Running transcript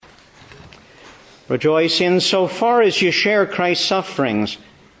Rejoice in so far as you share Christ's sufferings,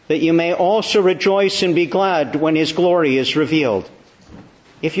 that you may also rejoice and be glad when his glory is revealed.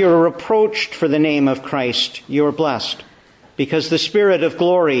 If you are reproached for the name of Christ, you are blessed, because the Spirit of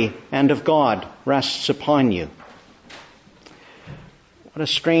glory and of God rests upon you. What a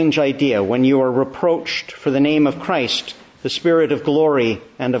strange idea. When you are reproached for the name of Christ, the Spirit of glory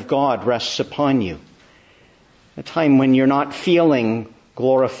and of God rests upon you. A time when you're not feeling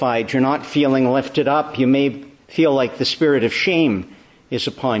glorified, you're not feeling lifted up, you may feel like the spirit of shame is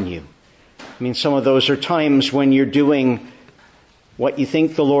upon you. I mean, some of those are times when you're doing what you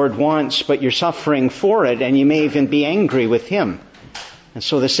think the Lord wants, but you're suffering for it, and you may even be angry with him. And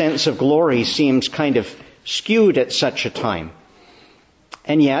so the sense of glory seems kind of skewed at such a time.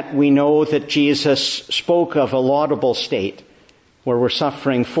 And yet we know that Jesus spoke of a laudable state where we're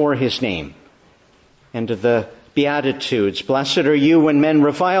suffering for his name. And of the Beatitudes, blessed are you when men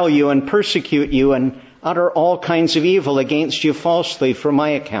revile you and persecute you and utter all kinds of evil against you falsely for my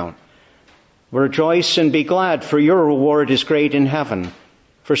account. Rejoice and be glad, for your reward is great in heaven.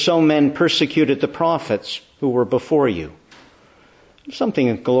 For so men persecuted the prophets who were before you. There's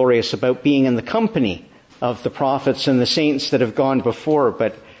something glorious about being in the company of the prophets and the saints that have gone before,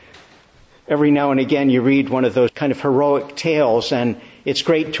 but every now and again you read one of those kind of heroic tales, and it's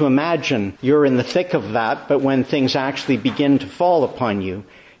great to imagine you're in the thick of that, but when things actually begin to fall upon you,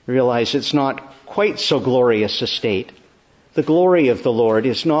 you realize it's not quite so glorious a state. The glory of the Lord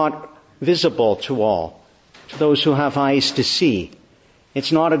is not visible to all, to those who have eyes to see.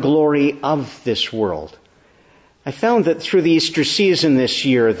 It's not a glory of this world. I found that through the Easter season this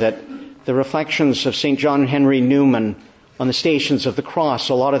year that the reflections of St. John Henry Newman on the Stations of the Cross,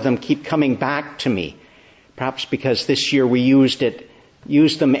 a lot of them keep coming back to me. Perhaps because this year we used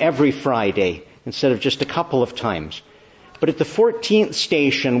them every Friday instead of just a couple of times. But at the 14th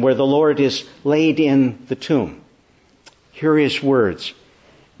station where the Lord is laid in the tomb, hear his words.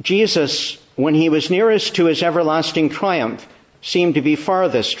 Jesus, when he was nearest to his everlasting triumph, seemed to be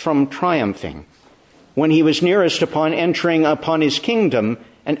farthest from triumphing. When he was nearest upon entering upon his kingdom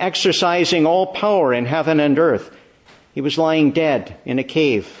and exercising all power in heaven and earth, he was lying dead in a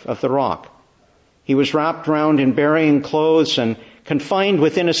cave of the rock. He was wrapped round in burying clothes and confined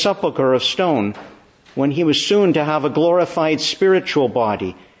within a sepulchre of stone, when he was soon to have a glorified spiritual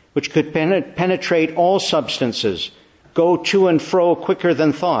body, which could penetrate all substances, go to and fro quicker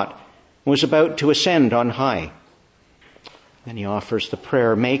than thought, and was about to ascend on high. Then he offers the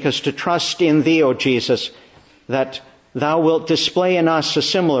prayer, make us to trust in thee, O Jesus, that thou wilt display in us a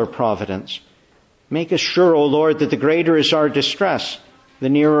similar providence. Make us sure, O Lord, that the greater is our distress, the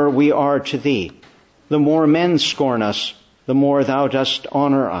nearer we are to thee. The more men scorn us, the more thou dost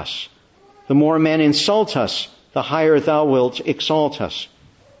honor us. The more men insult us, the higher thou wilt exalt us.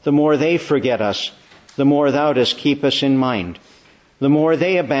 The more they forget us, the more thou dost keep us in mind. The more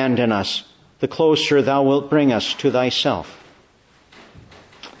they abandon us, the closer thou wilt bring us to thyself.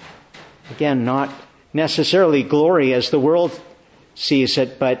 Again, not necessarily glory as the world sees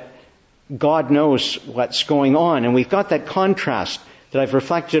it, but God knows what's going on. And we've got that contrast that I've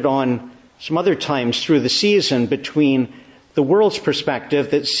reflected on some other times through the season between the world's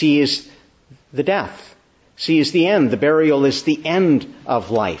perspective that sees the death, sees the end. The burial is the end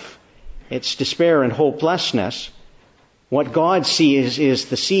of life. It's despair and hopelessness. What God sees is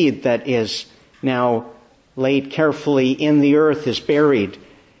the seed that is now laid carefully in the earth, is buried,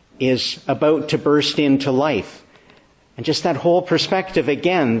 is about to burst into life. And just that whole perspective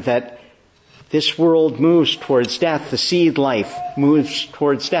again, that this world moves towards death, the seed life moves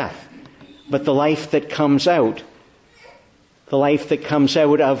towards death. But the life that comes out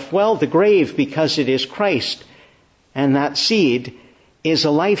of, well, the grave, because it is Christ, and that seed is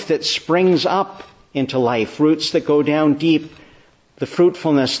a life that springs up into life, roots that go down deep, the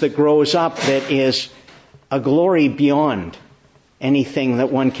fruitfulness that grows up that is a glory beyond anything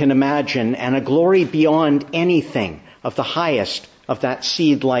that one can imagine, and a glory beyond anything of the highest of that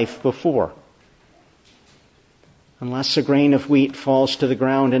seed life before. Unless a grain of wheat falls to the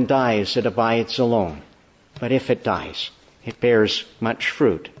ground and dies, it abides alone. But if it dies, it bears much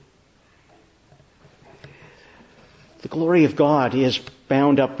fruit. The glory of God is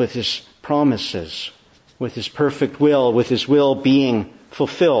bound up with his promises, with his perfect will, with his will being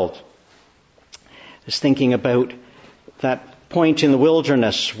fulfilled. I was thinking about that point in the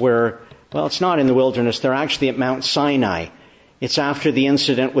wilderness where, well, it's not in the wilderness, they're actually at Mount Sinai. It's after the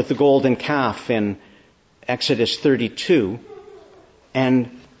incident with the golden calf in Exodus 32,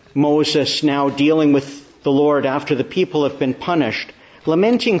 and Moses now dealing with the Lord after the people have been punished,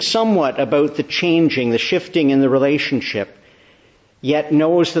 lamenting somewhat about the changing, the shifting in the relationship. yet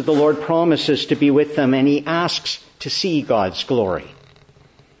knows that the Lord promises to be with them, and he asks to see God's glory.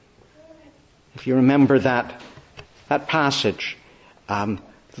 If you remember that passage, the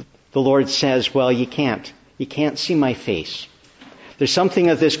Lord says, well, you can't see my face. There's something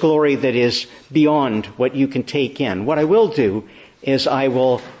of this glory that is beyond what you can take in. What I will do is I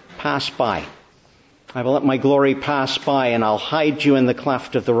will pass by. I will let my glory pass by, and I'll hide you in the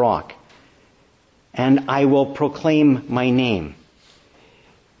cleft of the rock. And I will proclaim my name.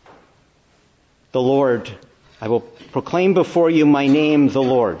 The Lord, I will proclaim before you my name, the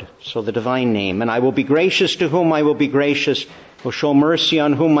Lord, so the divine name. And I will be gracious to whom I will be gracious, will show mercy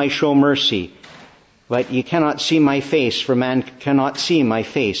on whom I show mercy. But you cannot see my face, for man cannot see my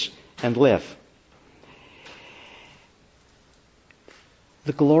face and live.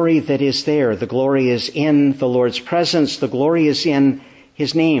 The glory that is there, the glory is in the Lord's presence, the glory is in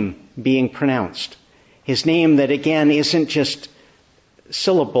his name being pronounced. His name that again isn't just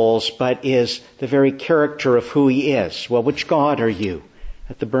syllables, but is the very character of who he is. Well, which God are you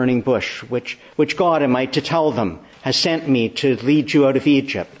at the burning bush? Which God am I to tell them has sent me to lead you out of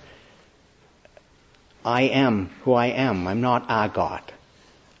Egypt? I am who I am. I'm not a God.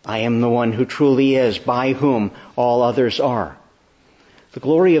 I am the one who truly is, by whom all others are. The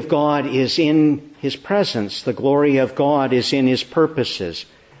glory of God is in his presence. The glory of God is in his purposes.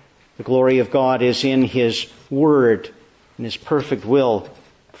 The glory of God is in his word and his perfect will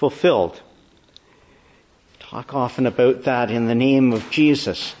fulfilled. Talk often about that in the name of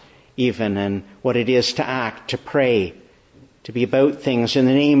Jesus, even, and what it is to act, to pray, to be about things in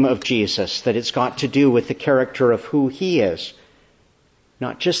the name of Jesus, that it's got to do with the character of who he is.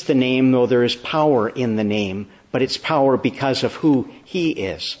 Not just the name, though there is power in the name, but it's power because of who he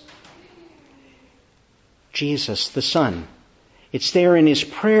is. Jesus, the Son. It's there in his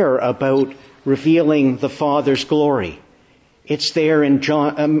prayer about revealing the Father's glory. It's there in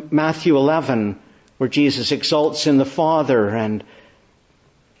Matthew 11, where Jesus exalts in the Father and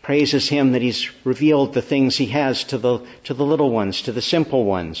praises him that he's revealed the things he has to the little ones, to the simple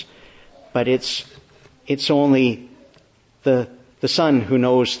ones. But it's only the Son who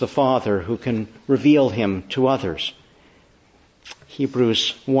knows the Father, who can reveal him to others.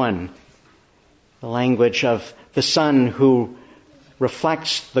 Hebrews 1, the language of the Son who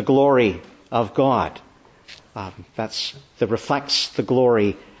reflects the glory of God. Reflects the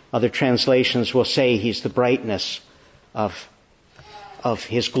glory. Other translations will say he's the brightness of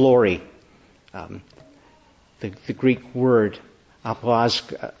his glory. The Greek word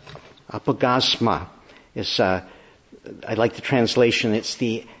apogasma is, I like the translation, it's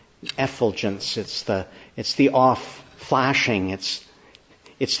the effulgence, it's the off flashing,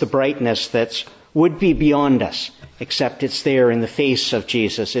 it's the brightness that would be beyond us, except it's there in the face of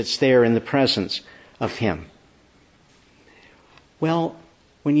Jesus, it's there in the presence of him. Well,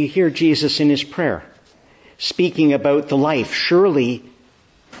 when you hear Jesus in his prayer, speaking about the life, surely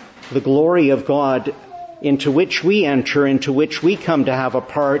the glory of God into which we enter, into which we come to have a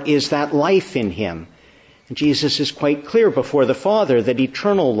part, is that life in him. And Jesus is quite clear before the Father that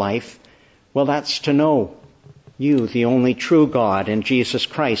eternal life, well, that's to know you, the only true God, and Jesus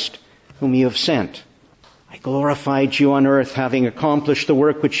Christ, whom you have sent. I glorified you on earth, having accomplished the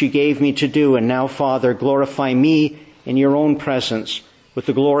work which you gave me to do, and now, Father, glorify me in your own presence with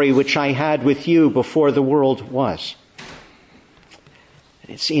the glory which I had with you before the world was.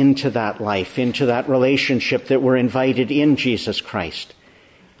 It's into that life, into that relationship that we're invited in Jesus Christ.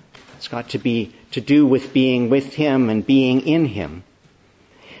 It's got to do with being with him and being in him.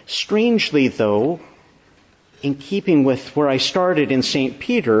 Strangely, though, in keeping with where I started in St.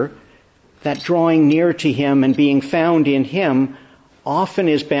 Peter, that drawing near to him and being found in him often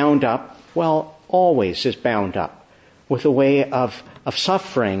is bound up, well, always is bound up with a way of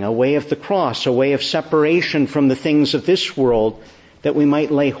suffering, a way of the cross, a way of separation from the things of this world, that we might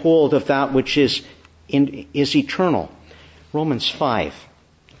lay hold of that which is eternal. Romans 5.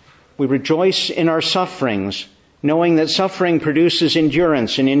 We rejoice in our sufferings, knowing that suffering produces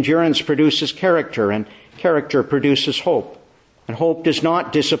endurance, and endurance produces character, and character produces hope. And hope does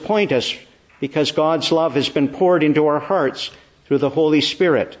not disappoint us, because God's love has been poured into our hearts through the Holy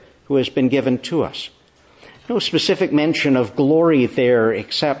Spirit who has been given to us. No specific mention of glory there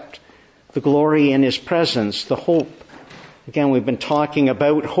except the glory in his presence, the hope. Again, we've been talking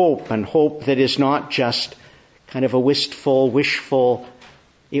about hope, and hope that is not just kind of a wishful,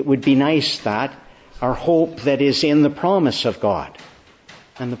 it would be nice that, our hope that is in the promise of God,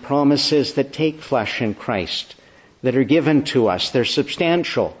 and the promises that take flesh in Christ, that are given to us. They're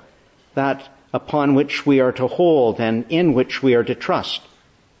substantial, that upon which we are to hold and in which we are to trust.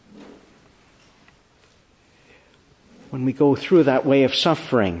 when we go through that way of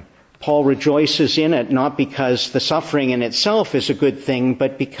suffering, Paul rejoices in it, not because the suffering in itself is a good thing,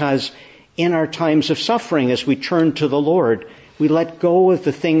 but because in our times of suffering, as we turn to the Lord, we let go of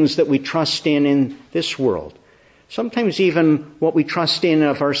the things that we trust in this world. Sometimes even what we trust in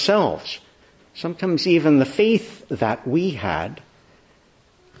of ourselves. Sometimes even the faith that we had,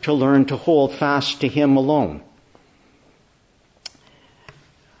 to learn to hold fast to Him alone.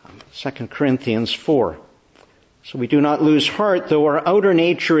 2 Corinthians 4. So we do not lose heart, though our outer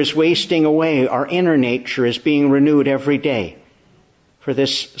nature is wasting away, our inner nature is being renewed every day. For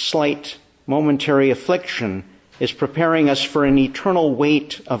this slight momentary affliction is preparing us for an eternal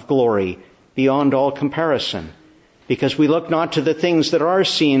weight of glory beyond all comparison, because we look not to the things that are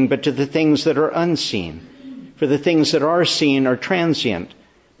seen, but to the things that are unseen. For the things that are seen are transient,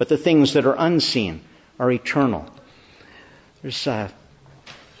 but the things that are unseen are eternal. There's a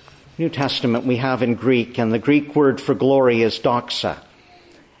New Testament we have in Greek, and the Greek word for glory is doxa.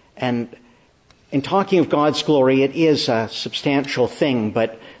 And in talking of God's glory, it is a substantial thing,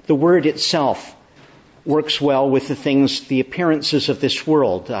 but the word itself works well with the things, the appearances of this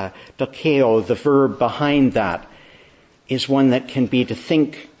world. Dokeo, the verb behind that, is one that can be to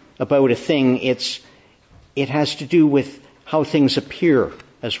think about a thing. It has to do with how things appear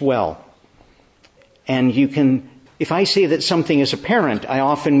as well. And if I say that something is apparent, I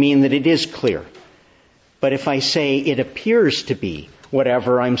often mean that it is clear. But if I say it appears to be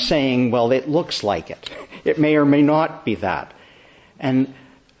whatever, I'm saying, well, it looks like it. It may or may not be that. And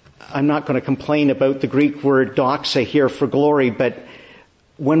I'm not going to complain about the Greek word doxa here for glory, but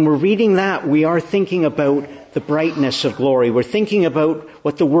when we're reading that, we are thinking about the brightness of glory. We're thinking about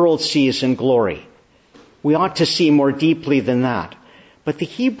what the world sees in glory. We ought to see more deeply than that. But the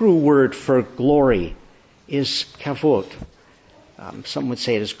Hebrew word for glory is kavod. Some would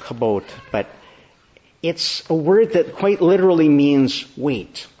say it is kabot, but it's a word that quite literally means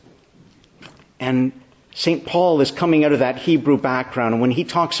weight. And St. Paul is coming out of that Hebrew background, and when he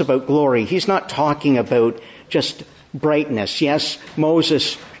talks about glory, he's not talking about just brightness. Yes,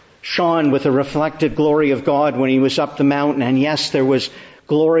 Moses shone with the reflected glory of God when he was up the mountain, and yes, there was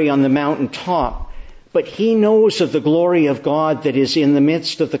glory on the mountain top. But he knows of the glory of God that is in the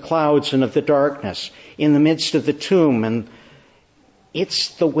midst of the clouds and of the darkness, in the midst of the tomb, and it's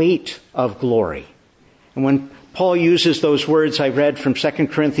the weight of glory. And when Paul uses those words I read from 2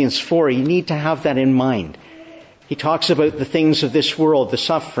 Corinthians 4, you need to have that in mind. He talks about the things of this world, the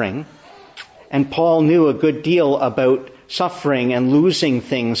suffering, and Paul knew a good deal about suffering and losing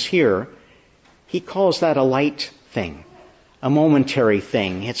things here. He calls that a light thing, a momentary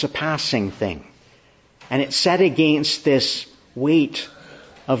thing. It's a passing thing. And it's set against this weight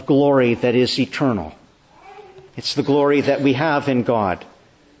of glory that is eternal. It's the glory that we have in God,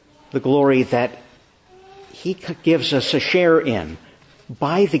 the glory that He gives us a share in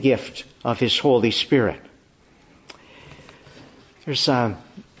by the gift of His Holy Spirit. There's a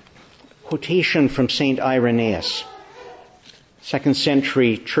quotation from St. Irenaeus, 2nd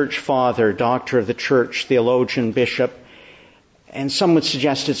century church father, doctor of the church, theologian, bishop, and some would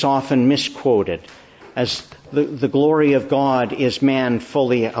suggest it's often misquoted as the glory of God is man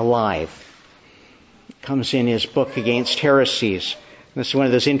fully alive. It comes in his book Against Heresies. This is one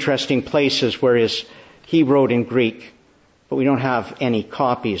of those interesting places where he wrote in Greek, but we don't have any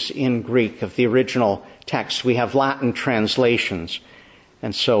copies in Greek of the original text. We have Latin translations.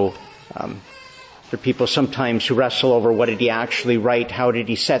 And so there are people sometimes who wrestle over what did he actually write, how did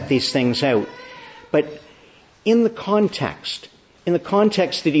he set these things out. But in the context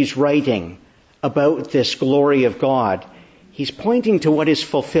that he's writing about this glory of God, he's pointing to what is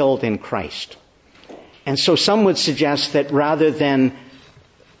fulfilled in Christ. And so some would suggest that rather than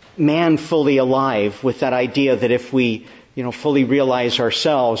man fully alive, with that idea that if we, fully realize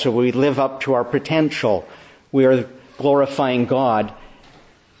ourselves or we live up to our potential, we are glorifying God,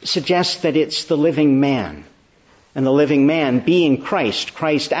 suggests that it's the living man. And the living man being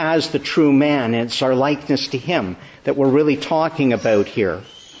Christ as the true man. It's our likeness to Him that we're really talking about here.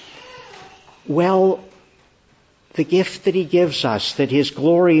 Well, the gift that He gives us, that His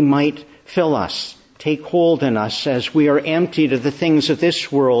glory might fill us, take hold in us as we are emptied of the things of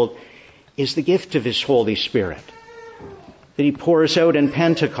this world, is the gift of His Holy Spirit that He pours out in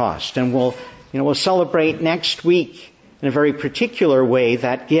Pentecost. And we'll celebrate next week in a very particular way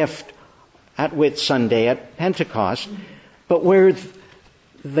that gift at Whit Sunday, at Pentecost, but where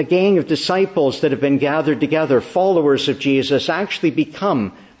the gang of disciples that have been gathered together, followers of Jesus, actually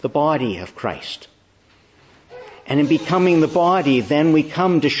become the body of Christ. And in becoming the body, then we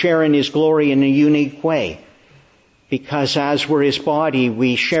come to share in His glory in a unique way. Because as we're His body,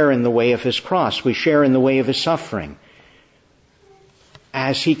 we share in the way of His cross. We share in the way of His suffering.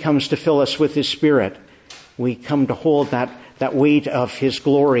 as He comes to fill us with His Spirit, we come to hold that weight of His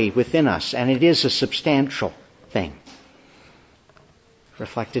glory within us, and it is a substantial thing.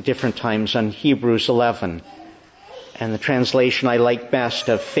 Reflect at different times on Hebrews 11, and the translation I like best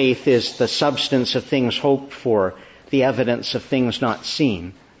of faith is the substance of things hoped for, the evidence of things not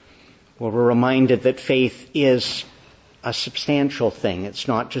seen. Well, we're reminded that faith is a substantial thing. It's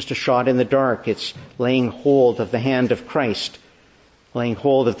not just a shot in the dark. It's laying hold of the hand of Christ, laying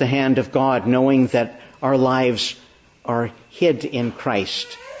hold of the hand of God, knowing that our lives are hid in Christ,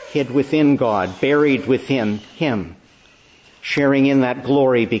 hid within God, buried within Him, sharing in that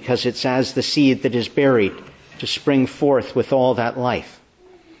glory because it's as the seed that is buried to spring forth with all that life.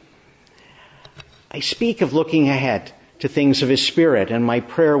 I speak of looking ahead to things of His Spirit, and my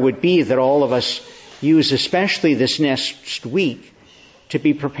prayer would be that all of us use especially this next week to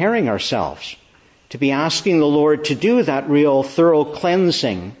be preparing ourselves, to be asking the Lord to do that real thorough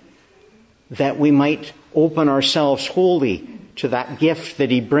cleansing, that we might open ourselves wholly to that gift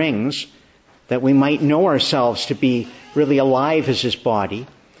that He brings, that we might know ourselves to be really alive as His body.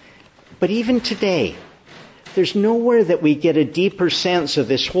 But even today, there's nowhere that we get a deeper sense of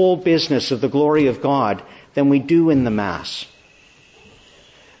this whole business of the glory of God than we do in the Mass.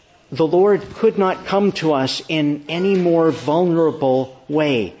 The Lord could not come to us in any more vulnerable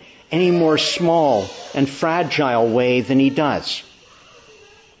way, any more small and fragile way than He does.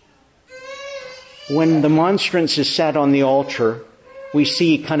 When the monstrance is set on the altar, we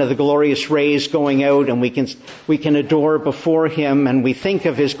see kind of the glorious rays going out, and we can adore before Him, and we think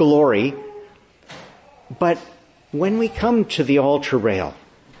of His glory. But when we come to the altar rail,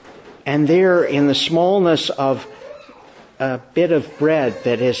 and there in the smallness of a bit of bread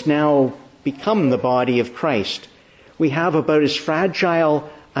that has now become the body of Christ, we have about as fragile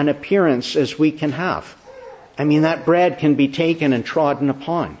an appearance as we can have. I mean, that bread can be taken and trodden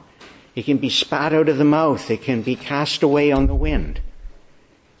upon. It can be spat out of the mouth. It can be cast away on the wind.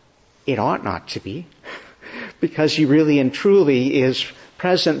 It ought not to be, because He really and truly is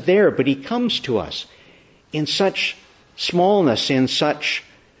present there, but He comes to us in such smallness, in such,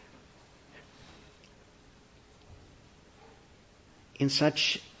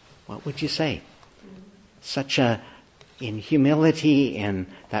 what would you say? In humility, in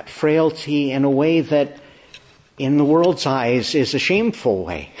that frailty, in a way that in the world's eyes is a shameful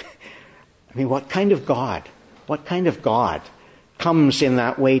way. I mean, what kind of God comes in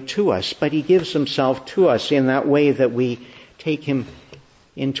that way to us? But He gives Himself to us in that way that we take Him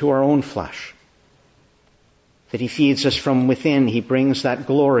into our own flesh. That He feeds us from within. He brings that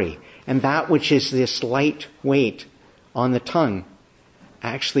glory. And that which is this light weight on the tongue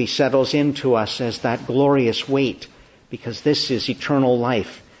actually settles into us as that glorious weight, because this is eternal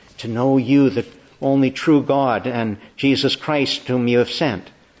life, to know You, the only true God, and Jesus Christ whom You have sent.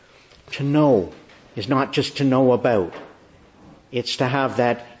 To know is not just to know about. It's to have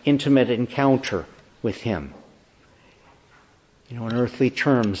that intimate encounter with Him. In earthly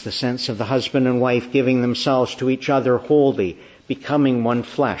terms, the sense of the husband and wife giving themselves to each other wholly, becoming one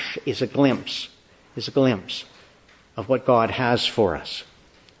flesh, is a glimpse of what God has for us.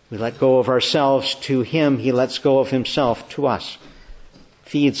 We let go of ourselves to Him. He lets go of Himself to us,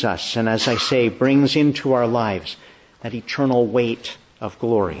 feeds us, and as I say, brings into our lives that eternal weight of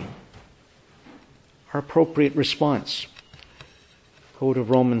glory. Our appropriate response. Go to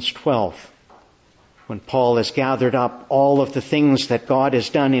Romans 12. When Paul has gathered up all of the things that God has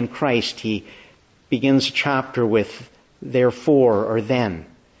done in Christ, he begins a chapter with therefore or then.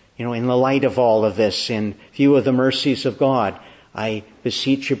 In the light of all of this, in view of the mercies of God, I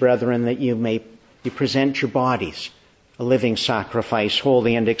beseech you, brethren, that you present your bodies a living sacrifice,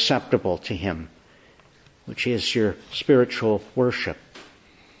 holy and acceptable to Him, which is your spiritual worship.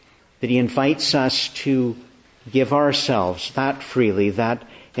 That He invites us to give ourselves that freely, that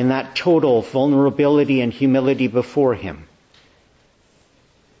in that total vulnerability and humility before Him.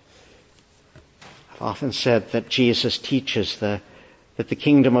 I've often said that Jesus teaches that the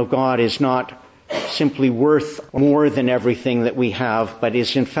kingdom of God is not simply worth more than everything that we have, but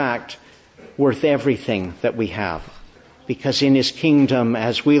is in fact worth everything that we have. Because in His kingdom,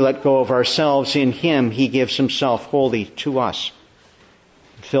 as we let go of ourselves in Him, He gives Himself wholly to us,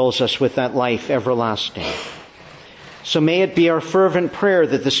 fills us with that life everlasting. So may it be our fervent prayer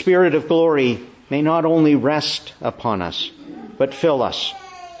that the Spirit of glory may not only rest upon us, but fill us,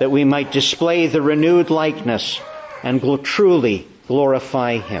 that we might display the renewed likeness and truly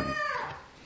glorify Him.